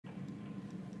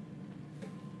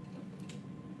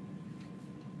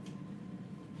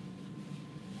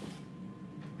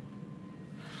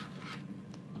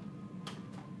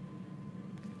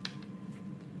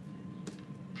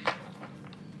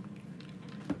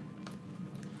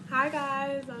Hi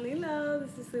guys, I'm Lilo.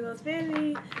 This is Lilo's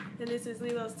family, and this is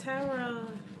Lilo's tarot.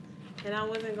 And I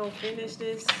wasn't gonna finish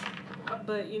this,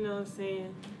 but you know what I'm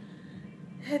saying.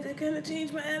 Had to kind of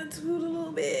change my attitude a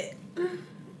little bit. You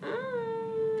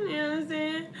know what I'm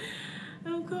saying?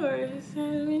 Of course.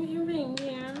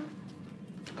 Yeah.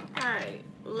 Alright,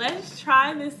 let's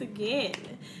try this again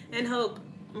and hope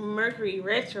Mercury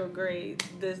retrograde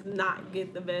does not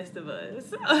get the best of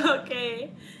us.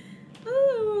 Okay.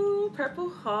 Ooh, purple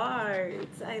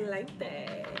hearts. I like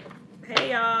that.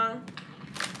 Hey, y'all.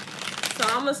 So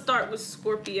I'm going to start with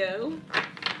Scorpio.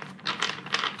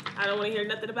 I don't want to hear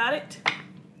nothing about it.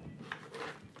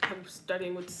 I'm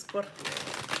starting with Scorpio.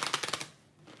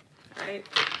 All right.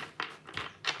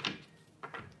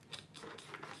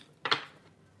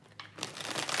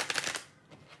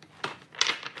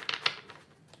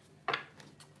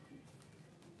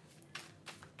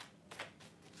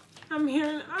 I'm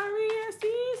hearing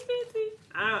R-E-S-E-S-P-T.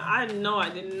 I know I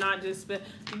did not just spell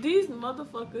these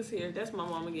motherfuckers here. That's my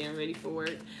mama getting ready for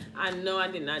work. I know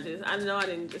I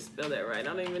didn't just spell that right. I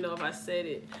don't even know if I said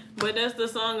it. But that's the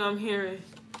song I'm hearing.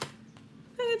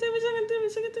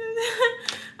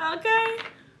 Okay.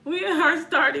 We are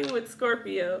starting with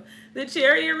Scorpio. The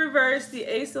Chariot reverse, the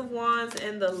Ace of Wands,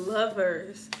 and the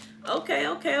Lovers. Okay.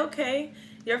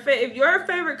 If your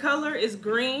favorite color is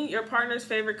green, your partner's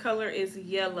favorite color is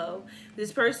yellow.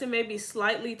 This person may be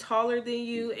slightly taller than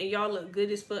you, and y'all look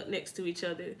good as fuck next to each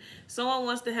other. Someone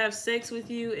wants to have sex with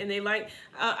you, and they like.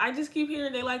 I just keep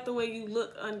hearing they like the way you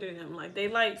look under them. Like they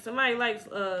like somebody likes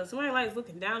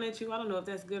looking down at you. I don't know if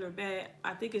that's good or bad.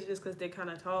 I think it's just because they're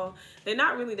kind of tall. They're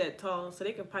not really that tall, so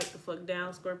they can pipe the fuck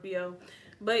down, Scorpio.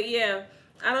 But yeah,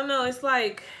 I don't know. It's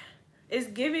like. It's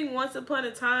giving Once Upon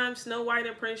a Time, Snow White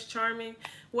and Prince Charming.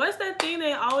 What's that thing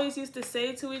they always used to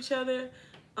say to each other?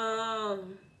 Let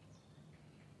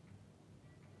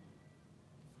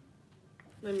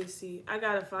me see. I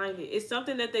gotta find it. It's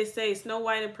something that they say, Snow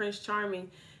White and Prince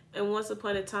Charming and Once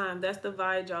Upon a Time. That's the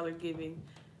vibe y'all are giving.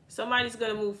 Somebody's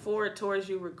gonna move forward towards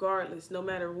you regardless, no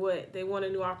matter what. They want a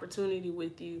new opportunity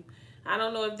with you. I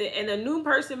don't know if they, and a new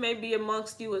person may be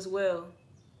amongst you as well.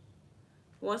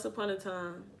 Once Upon a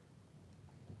Time.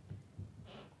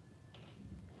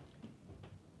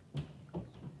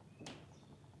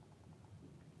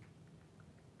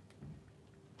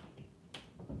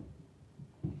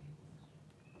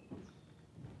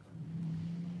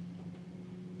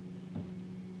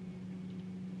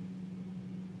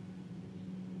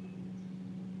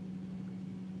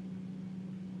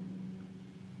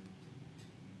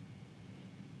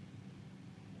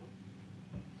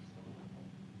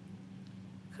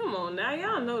 Come on now,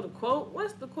 y'all know the quote.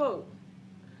 What's the quote?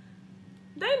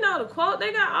 They know the quote.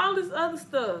 They got all this other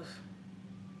stuff.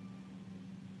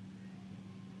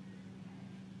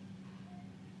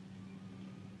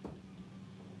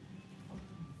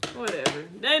 Whatever.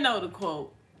 They know the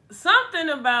quote. Something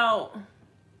about...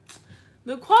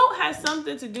 The quote has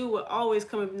something to do with always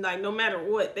coming, like, no matter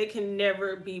what, they can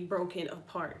never be broken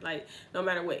apart. Like, no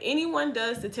matter what anyone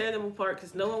does to tear them apart,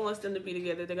 because no one wants them to be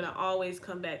together, they're going to always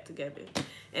come back together.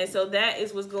 And so that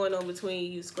is what's going on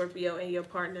between you, Scorpio, and your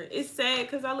partner. It's sad,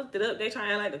 because I looked it up. They try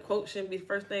to act like the quote shouldn't be the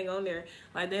first thing on there.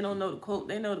 Like, they don't know the quote.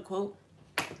 They know the quote.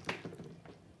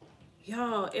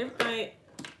 Y'all, everything...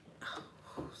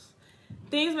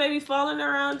 Things may be falling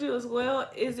around you as well.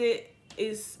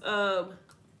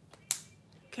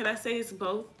 Can I say it's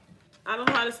both? I don't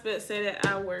know how to say that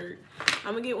I word.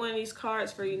 I'm going to get one of these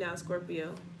cards for you now,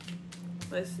 Scorpio.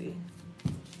 Let's see.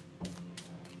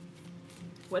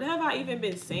 What have I even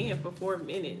been saying for 4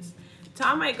 minutes?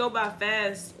 Time might go by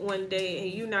fast one day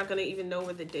and you're not going to even know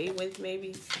where the day went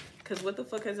maybe. Because what the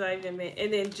fuck has I even been?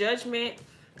 And then Judgment.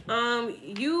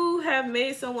 You have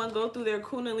made someone go through their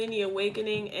Kundalini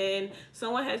awakening, and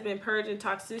someone has been purging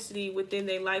toxicity within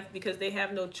their life because they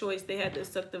have no choice. They had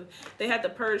to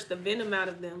purge the venom out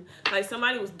of them. Like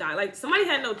somebody was dying. Like somebody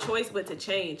had no choice but to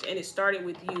change, and it started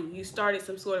with you. You started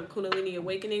some sort of Kundalini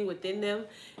awakening within them,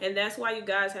 and that's why you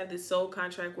guys have this soul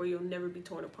contract where you'll never be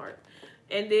torn apart.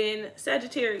 And then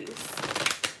Sagittarius.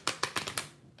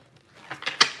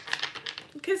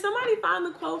 Can somebody find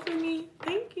the quote for me?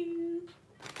 Thank you.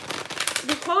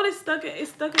 The quote is stuck in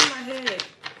my head.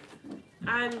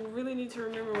 I really need to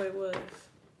remember what it was.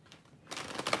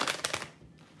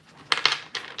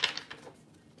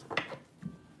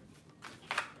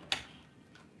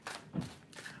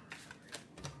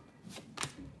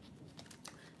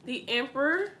 The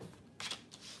Emperor,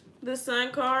 the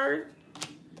Sun card,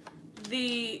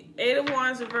 the Eight of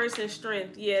Wands reverse, and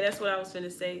Strength. Yeah, that's what I was going to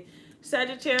say.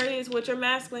 Sagittarius, what your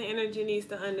masculine energy needs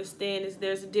to understand is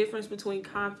there's a difference between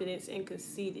confidence and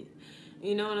conceited.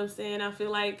 You know what I'm saying? I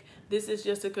feel like this is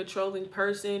just a controlling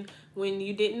person. When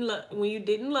you didn't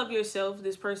love yourself,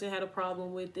 this person had a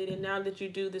problem with it, and now that you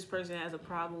do, this person has a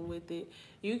problem with it.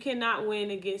 You cannot win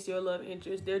against your love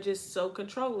interest. They're just so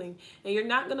controlling, and you're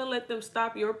not gonna let them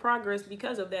stop your progress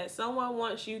because of that. Someone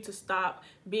wants you to stop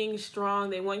being strong.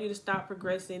 They want you to stop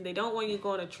progressing. They don't want you to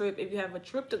go on a trip. If you have a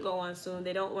trip to go on soon,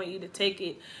 they don't want you to take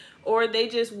it. Or they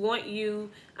just want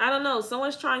you, I don't know,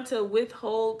 someone's trying to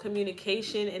withhold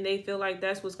communication and they feel like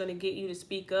that's what's going to get you to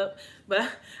speak up. But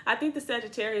I think the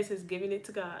Sagittarius is giving it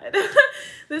to God.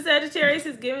 The Sagittarius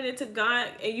is giving it to God,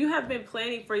 and you have been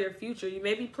planning for your future. You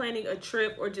may be planning a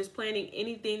trip or just planning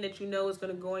anything that you know is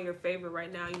going to go in your favor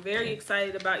right now. You're very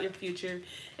excited about your future.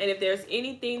 And if there's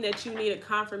anything that you need a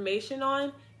confirmation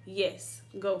on, yes,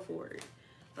 go for it.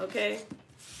 Okay?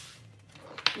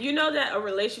 You know that a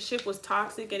relationship was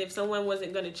toxic, and if someone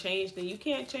wasn't going to change, then you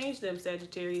can't change them,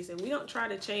 Sagittarius. And we don't try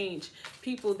to change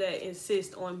people that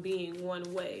insist on being one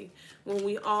way when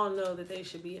we all know that they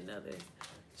should be another.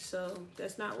 So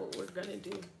that's not what we're going to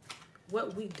do.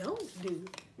 What we don't do.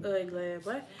 Glad,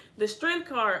 but the Strength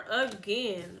card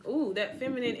again. Ooh, that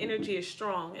feminine energy is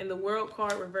strong. And the World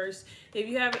card reversed. If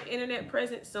you have an internet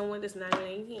presence, someone that's not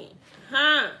in here.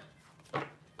 Huh?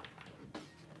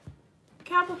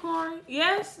 Capricorn,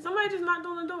 yes. Somebody just knocked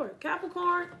on the door.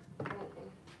 Capricorn,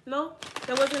 no,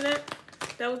 that wasn't it.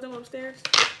 That was them upstairs.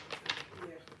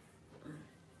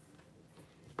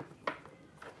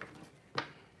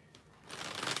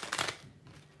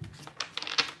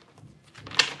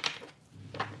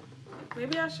 Yeah.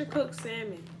 Maybe I should cook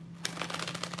salmon.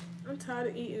 I'm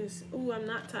tired of eating. Ooh, I'm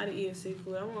not tired of eating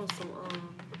seafood. I want some.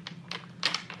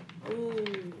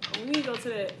 Ooh, we need to go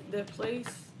to that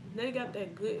place. They got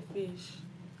that good fish.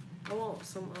 I want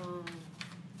some,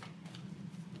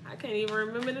 I can't even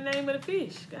remember the name of the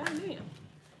fish. God damn.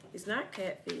 It's not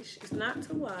catfish. It's not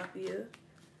tilapia.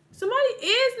 Somebody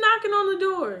is knocking on the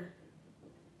door.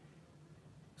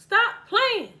 Stop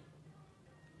playing.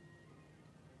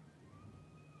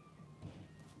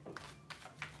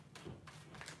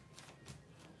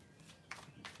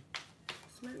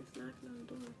 Somebody's knocking on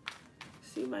the door.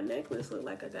 See, my necklace look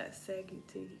like I got saggy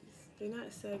teeth. They're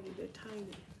not saggy, they're tiny.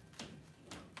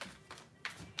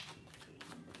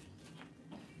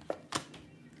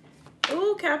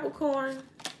 Ooh, Capricorn.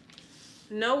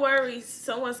 No worries.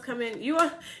 Someone's coming.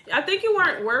 I think you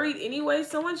weren't worried anyway.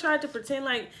 Someone tried to pretend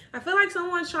like, I feel like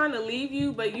someone's trying to leave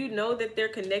you, but you know that they're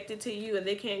connected to you and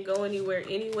they can't go anywhere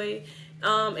anyway.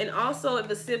 And also, if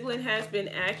a sibling has been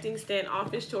acting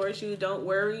standoffish towards you, don't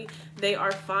worry. They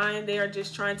are fine. They are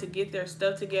just trying to get their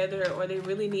stuff together, or they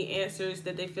really need answers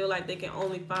that they feel like they can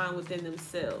only find within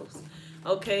themselves.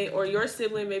 Okay? Or your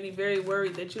sibling may be very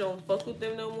worried that you don't fuck with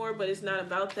them no more, but it's not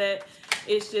about that.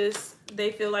 It's just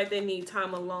they feel like they need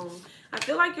time alone. I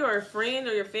feel like your friend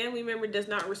or your family member does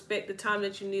not respect the time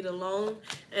that you need alone.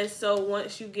 And so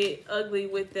once you get ugly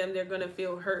with them, they're going to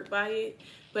feel hurt by it.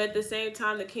 But at the same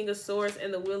time, the King of Swords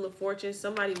and the Wheel of Fortune,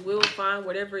 somebody will find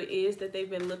whatever it is that they've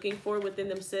been looking for within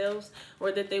themselves,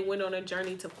 or that they went on a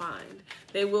journey to find.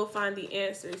 They will find the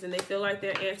answers, and they feel like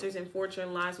their answers and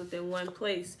fortune lies within one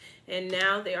place. And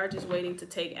now they are just waiting to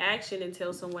take action and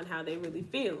tell someone how they really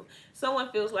feel. Someone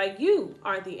feels like you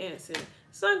are the answer.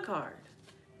 Sun card.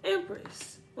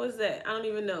 Empress. What's that? I don't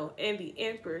even know. And the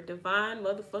Emperor. Divine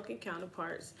motherfucking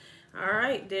counterparts. All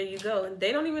right, there you go. And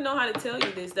they don't even know how to tell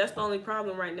you this. That's the only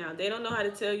problem right now. They don't know how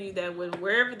to tell you that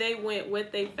wherever they went,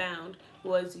 what they found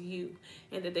was you,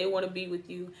 and that they want to be with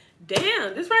you.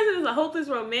 Damn, this person is a hopeless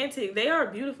romantic. They are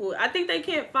beautiful. I think they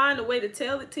can't find a way to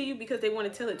tell it to you because they want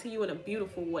to tell it to you in a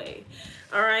beautiful way.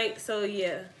 All right, so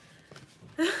yeah.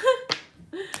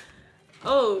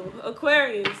 Oh,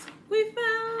 Aquarius. We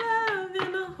found love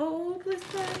in a hopeless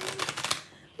place.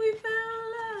 We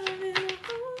found love in a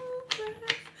hopeless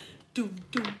place.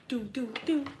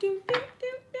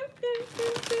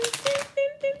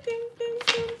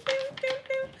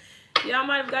 Y'all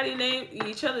might have got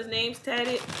each other's names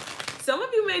tatted. Some of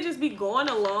you may just be going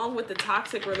along with the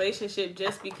toxic relationship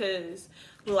just because,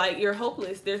 like, you're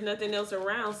hopeless. There's nothing else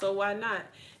around, so why not?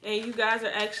 And you guys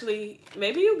are actually,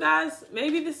 maybe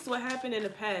this is what happened in the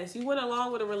past. You went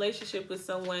along with a relationship with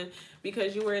someone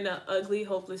because you were in an ugly,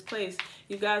 hopeless place.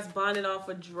 You guys bonded off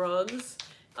of drugs.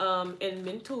 And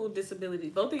mental disability.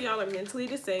 Both of y'all are mentally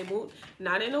disabled,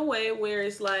 not in a way where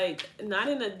it's like, not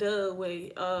in a duh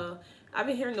way. I've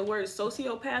been hearing the word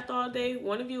sociopath all day.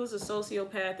 One of you is a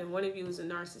sociopath and one of you is a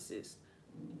narcissist.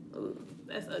 Ooh,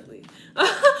 that's ugly.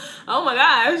 Oh my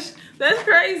gosh, that's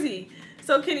crazy.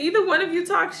 So can either one of you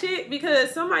talk shit?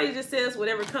 Because somebody just says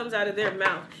whatever comes out of their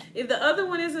mouth. If the other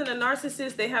one isn't a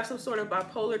narcissist, they have some sort of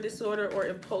bipolar disorder or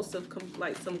impulsive,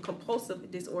 like some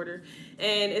compulsive disorder.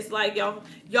 And it's like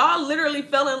y'all literally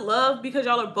fell in love because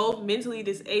y'all are both mentally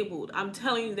disabled. I'm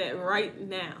telling you that right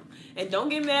now. And don't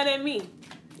get mad at me.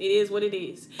 It is what it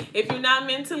is. If you're not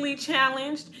mentally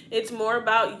challenged, it's more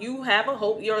about you have a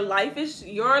hope. Your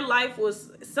life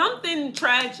was something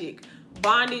tragic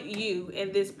bonded you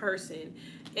and this person,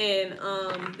 and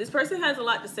this person has a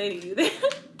lot to say to you.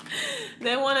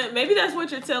 They want to, maybe that's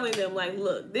what you're telling them, like,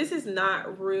 look, this is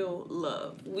not real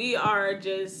love. We're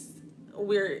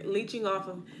leeching off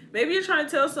of, maybe you're trying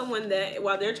to tell someone that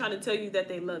while they're trying to tell you that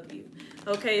they love you.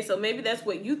 Okay, so maybe that's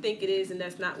what you think it is and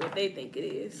that's not what they think it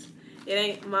is. It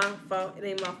ain't my fault. It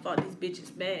ain't my fault these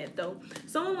bitches mad, though.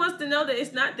 Someone wants to know that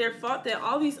it's not their fault that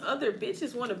all these other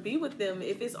bitches want to be with them.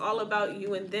 If it's all about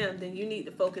you and them, then you need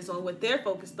to focus on what they're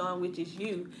focused on, which is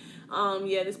you.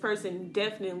 Yeah, this person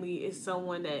definitely is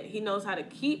someone that he knows how to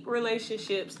keep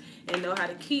relationships and know how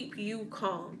to keep you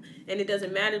calm. And it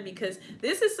doesn't matter because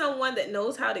this is someone that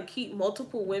knows how to keep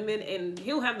multiple women, and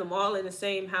he'll have them all in the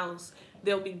same house.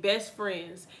 They'll be best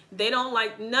friends. They don't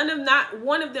like, not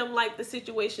one of them like the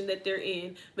situation that they're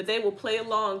in, but they will play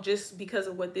along just because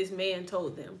of what this man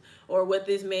told them or what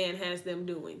this man has them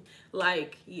doing.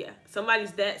 Like, yeah,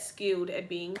 somebody's that skilled at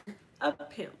being a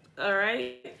pimp. All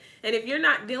right. And if you're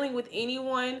not dealing with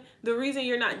anyone, the reason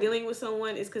you're not dealing with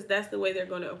someone is because that's the way they're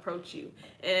going to approach you.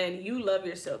 And you love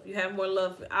yourself. You have more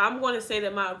love. I'm going to say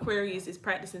that my Aquarius is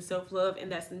practicing self-love,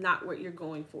 and that's not what you're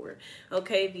going for.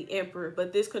 Okay, the Emperor.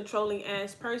 But this controlling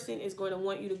ass person is going to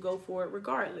want you to go for it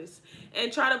regardless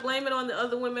and try to blame it on the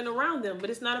other women around them. But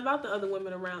it's not about the other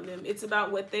women around them. It's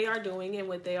about what they are doing and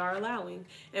what they are allowing.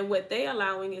 And what they are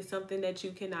allowing is something that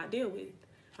you cannot deal with.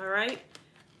 All right.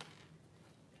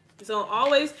 So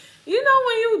always, you know,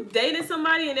 when you dating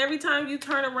somebody and every time you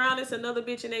turn around it's another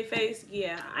bitch in their face,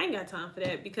 yeah, I ain't got time for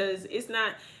that, because it's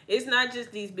not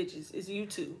just these bitches, it's you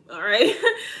too. All right.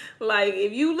 Like,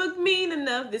 if you look mean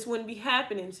enough, this wouldn't be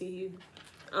happening to you.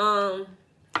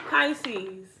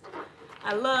 Pisces,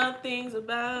 I love things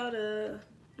about her.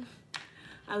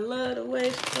 I love the way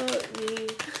she fucked me.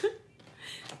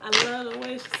 I love the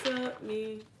way she sucked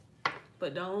me,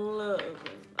 but don't love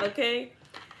her. Okay.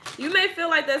 You may feel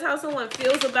like that's how someone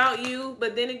feels about you,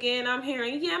 but then again, I'm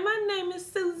hearing, yeah, my name is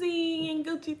Susie, and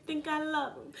Gucci think I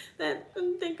love him. That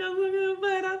think I'm looking,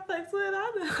 but I flex with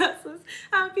all the hustlers.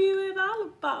 I be with all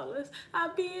the ballers. I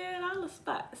be in all the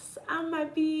spots. I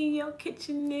might be in your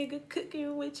kitchen, nigga,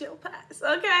 cooking with your pots.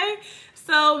 Okay?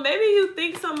 So maybe you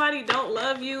think somebody don't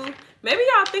love you. Maybe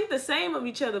y'all think the same of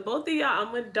each other. Both of y'all,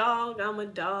 I'm a dog, I'm a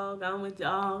dog, I'm a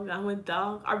dog, I'm a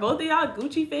dog. Are both of y'all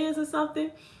Gucci fans or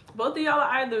something? Both of y'all are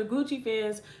either Gucci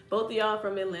fans, both of y'all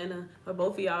from Atlanta, or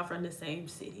both of y'all from the same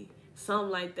city. Something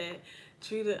like that.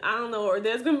 I don't know, or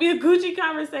there's going to be a Gucci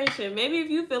conversation. Maybe if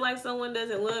you feel like someone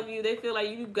doesn't love you, they feel like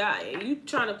you got it. You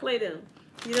trying to play them.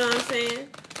 You know what I'm saying?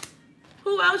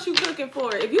 Who else you cooking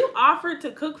for? If you offered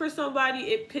to cook for somebody,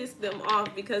 it pissed them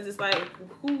off because it's like,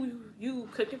 who you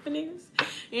cooking for niggas?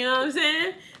 You know what I'm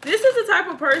saying? This is the type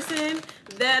of person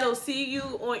that'll see you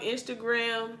on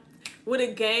Instagram with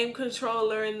a game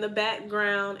controller in the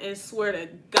background and swear to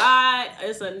God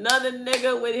it's another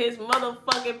nigga with his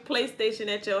motherfucking PlayStation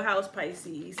at your house,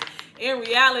 Pisces. In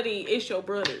reality, it's your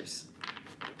brothers.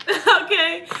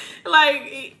 Okay?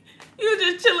 Like, you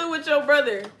just chilling with your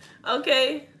brother.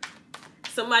 Okay?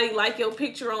 Somebody like your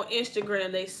picture on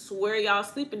Instagram, they swear y'all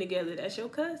sleeping together. That's your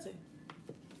cousin.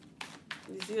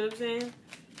 You see what I'm saying?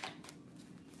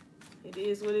 It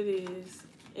is what it is.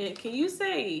 And can you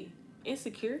say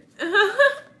insecure?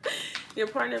 Your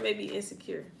partner may be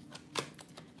insecure.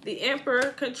 The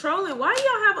Emperor, controlling. Why do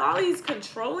y'all have all these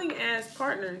controlling ass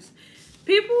partners?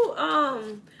 People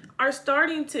are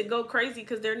starting to go crazy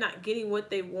because they're not getting what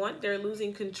they want. They're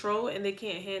losing control and they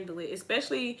can't handle it,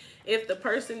 especially if the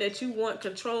person that you want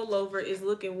control over is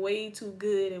looking way too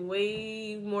good and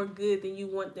way more good than you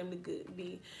want them to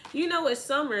be. You know, it's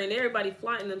summer and everybody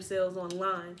flying themselves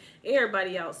online.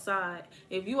 Everybody outside.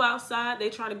 If you outside, they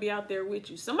trying to be out there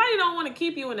with you. Somebody don't want to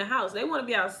keep you in the house. They want to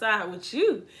be outside with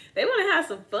you. They want to have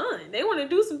some fun. They want to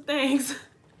do some things.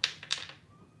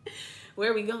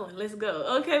 Where are we going? Let's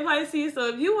go. Okay, Pisces. So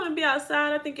if you want to be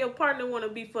outside, I think your partner want to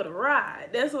be for the ride.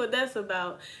 That's what that's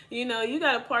about. You know, you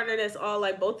got a partner that's all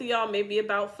like, both of y'all may be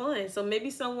about fun. So maybe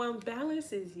someone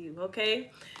balances you, okay?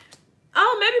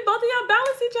 Oh, maybe both of y'all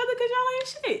balance each other because y'all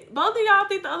ain't shit. Both of y'all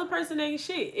think the other person ain't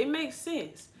shit. It makes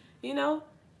sense, you know?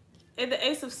 And the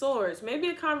Ace of Swords. Maybe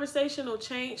a conversation will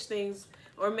change things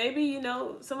Or maybe, you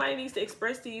know, somebody needs to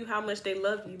express to you how much they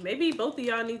love you. Maybe both of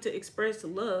y'all need to express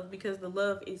love because the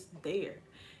love is there.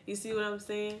 You see what I'm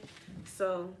saying?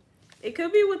 So it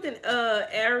could be with an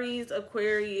Aries,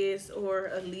 Aquarius, or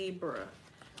a Libra.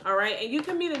 All right, and you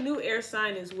can meet a new air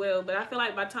sign as well, but I feel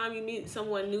like by the time you meet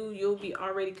someone new, you'll be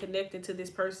already connected to this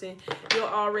person. You'll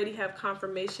already have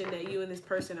confirmation that you and this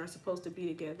person are supposed to be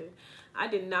together. I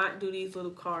did not do these little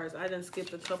cards. I done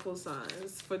skipped a couple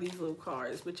signs for these little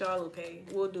cards, but y'all okay.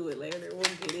 We'll do it later. We'll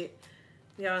get it.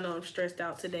 Y'all know I'm stressed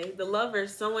out today. The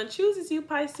Lovers, someone chooses you,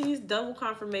 Pisces, double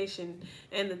confirmation,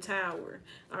 and the Tower.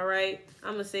 All right,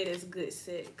 I'm going to say that's good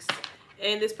sex.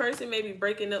 And this person may be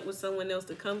breaking up with someone else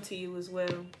to come to you as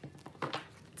well.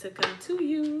 To come to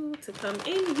you, to come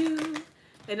in you.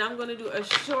 And I'm going to do a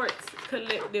short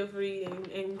collective reading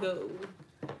and go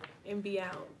and be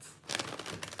out.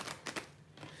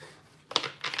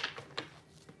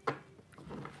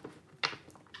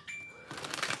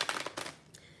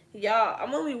 Y'all,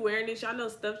 I'm only wearing this. Y'all know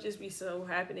stuff just be so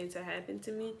happening to happen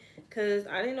to me. Because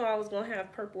I didn't know I was going to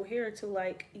have purple hair until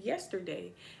like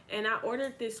yesterday. And I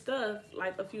ordered this stuff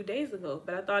like a few days ago.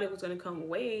 But I thought it was going to come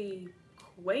way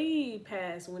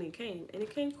past when it came. And it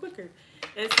came quicker.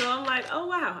 And so I'm like, oh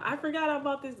wow, I forgot I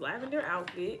bought this lavender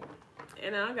outfit.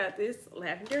 And I got this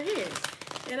lavender hair.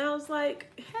 And I was like,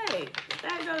 hey,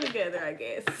 that go together, I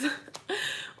guess.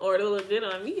 Or it'll look good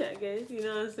on me, I guess. You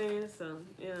know what I'm saying? So,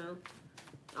 you know.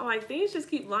 I'm like, things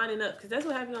just keep lining up because that's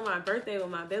what happened on my birthday with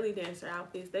my belly dancer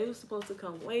outfits. They were supposed to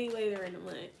come way later in the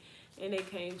month, and they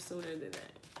came sooner than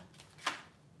that.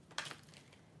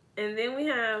 And then we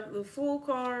have the Fool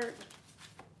card.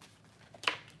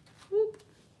 Whoop.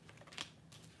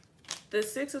 The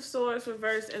Six of Swords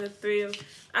reversed and the Three of...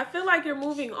 I feel like you're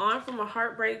moving on from a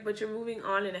heartbreak, but you're moving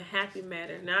on in a happy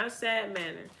manner, not a sad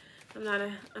manner. I'm not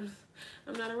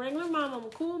a regular mom. I'm a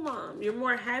cool mom. You're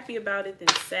more happy about it than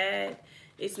sad.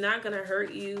 It's not going to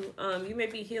hurt you. You may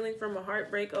be healing from a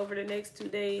heartbreak over the next 2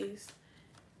 days.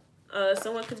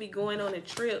 Someone could be going on a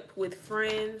trip with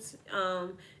friends.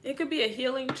 It could be a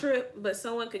healing trip, but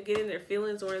someone could get in their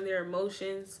feelings or in their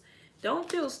emotions. Don't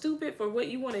feel stupid for what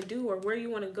you want to do or where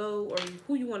you want to go or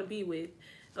who you want to be with.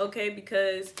 Okay,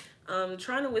 because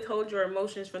trying to withhold your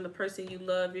emotions from the person you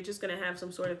love, you're just going to have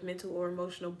some sort of mental or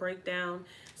emotional breakdown.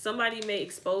 Somebody may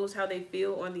expose how they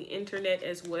feel on the internet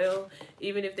as well,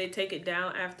 even if they take it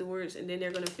down afterwards, and then they're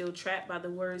going to feel trapped by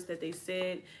the words that they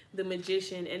said, the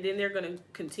Magician, and then they're going to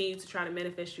continue to try to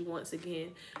manifest you once again.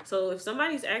 So if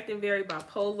somebody's acting very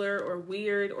bipolar or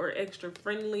weird or extra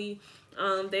friendly,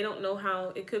 they don't know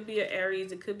how. It could be an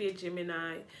Aries, it could be a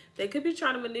Gemini. They could be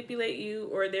trying to manipulate you,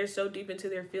 or they're so deep into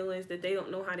their feelings that they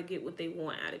don't know how to get what they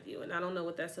want out of you. And I don't know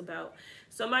what that's about.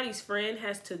 Somebody's friend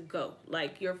has to go.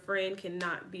 Like, your friend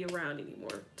cannot be around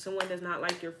anymore. Someone does not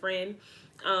like your friend,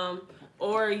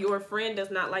 or your friend does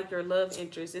not like your love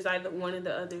interest. It's either one of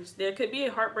the others. There could be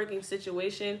a heartbreaking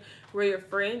situation where your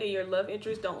friend and your love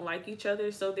interest don't like each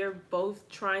other, so they're both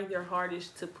trying their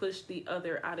hardest to push the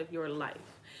other out of your life.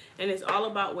 And it's all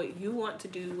about what you want to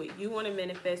do, what you want to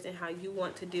manifest, and how you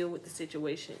want to deal with the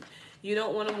situation. You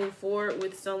don't want to move forward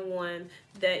with someone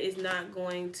that is not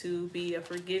going to be a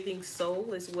forgiving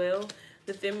soul as well.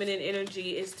 The feminine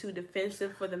energy is too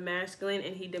defensive for the masculine,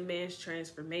 and he demands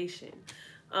transformation.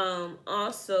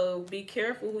 Also, be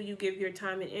careful who you give your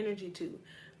time and energy to.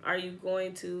 Are you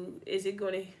going to, is it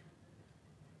going to,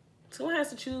 someone has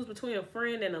to choose between a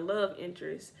friend and a love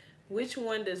interest. Which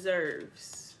one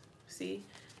deserves? See?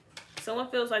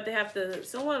 Someone feels like they have to,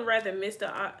 someone rather missed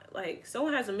the, like,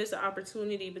 someone has a missed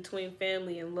opportunity between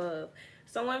family and love.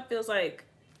 Someone feels like,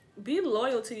 be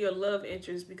loyal to your love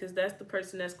interest because that's the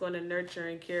person that's going to nurture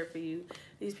and care for you.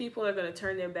 These people are going to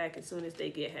turn their back as soon as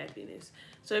they get happiness.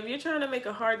 So if you're trying to make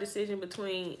a hard decision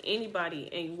between anybody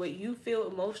and what you feel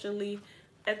emotionally,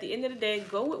 at the end of the day,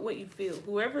 go with what you feel.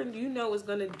 Whoever you know is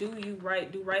going to do you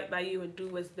right, do right by you, and do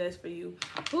what's best for you.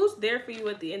 Who's there for you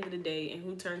at the end of the day and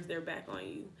who turns their back on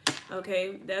you?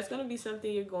 Okay, that's going to be something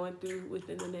you're going through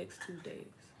within the next 2 days.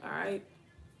 All right?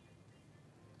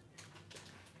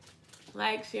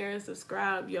 Like, share, and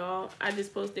subscribe, y'all. I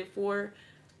just posted 4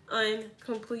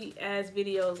 incomplete ass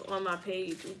videos on my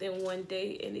page within 1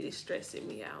 day, and it is stressing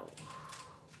me out.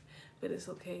 But it's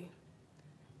okay.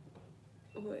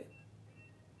 What?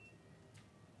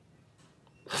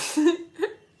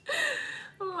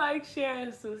 Like, share,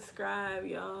 and subscribe,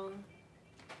 y'all.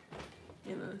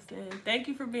 You know what I'm saying? Thank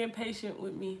you for being patient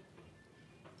with me.